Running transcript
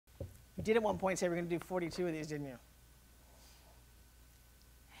You did at one point say we're going to do 42 of these, didn't you?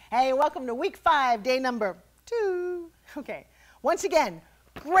 Hey, welcome to week 5, day number 2. Okay, once again,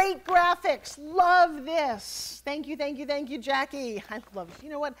 great graphics. Love this. Thank you, thank you, thank you, Jackie. I love it. You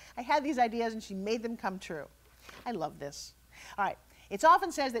know what? I had these ideas and she made them come true. I love this. All right. It's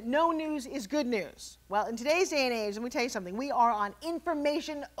often says that no news is good news. Well, in today's day and age, let me tell you something, we are on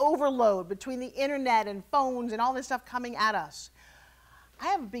information overload between the internet and phones and all this stuff coming at us. I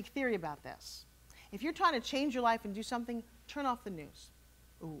have a big theory about this. If you're trying to change your life and do something, turn off the news.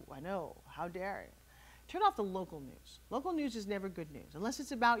 Ooh, I know, how dare you. Turn off the local news. Local news is never good news. Unless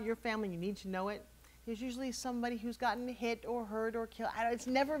it's about your family, you need to know it. There's usually somebody who's gotten hit or hurt or killed. It's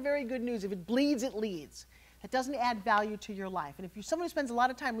never very good news. If it bleeds, it leads. That doesn't add value to your life. And if you're someone who spends a lot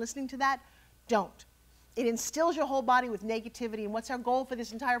of time listening to that, don't. It instills your whole body with negativity. And what's our goal for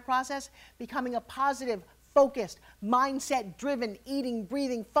this entire process? Becoming a positive, focused, mindset-driven, eating,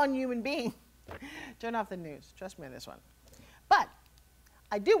 breathing, fun human being. Turn off the news. Trust me on this one. But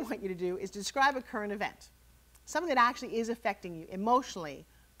I do want you to do is describe a current event, something that actually is affecting you emotionally,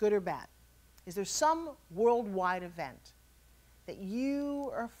 good or bad. Is there some worldwide event that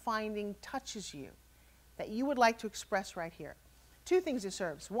you are finding touches you, that you would like to express right here? Two things it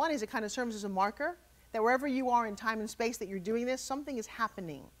serves. One is it kind of serves as a marker that wherever you are in time and space that you're doing this, something is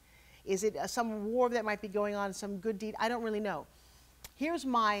happening. Is it some war that might be going on, some good deed? I don't really know. Here's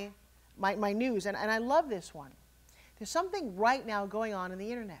my news, and I love this one. There's something right now going on in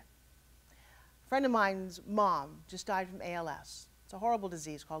the internet. A friend of mine's mom just died from ALS. It's a horrible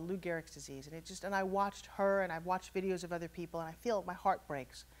disease called Lou Gehrig's disease, and I watched her, and I've watched videos of other people, and I feel my heart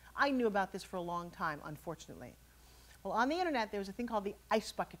breaks. I knew about this for a long time, unfortunately. Well, on the internet, there was a thing called the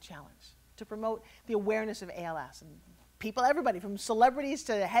Ice Bucket Challenge to promote the awareness of ALS. And people, everybody, from celebrities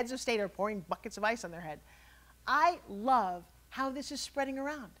to heads of state, are pouring buckets of ice on their head. I love how this is spreading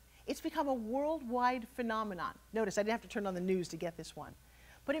around. It's become a worldwide phenomenon. Notice, I didn't have to turn on the news to get this one.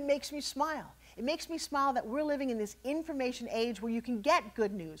 But it makes me smile. It makes me smile that we're living in this information age where you can get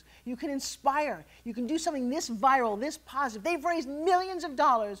good news, you can inspire, you can do something this viral, this positive. They've raised millions of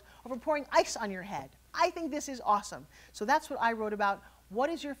dollars over pouring ice on your head. I think this is awesome. So that's what I wrote about. What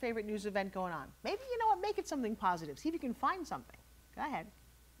is your favorite news event going on? Maybe, you know what, make it something positive. See if you can find something. Go ahead.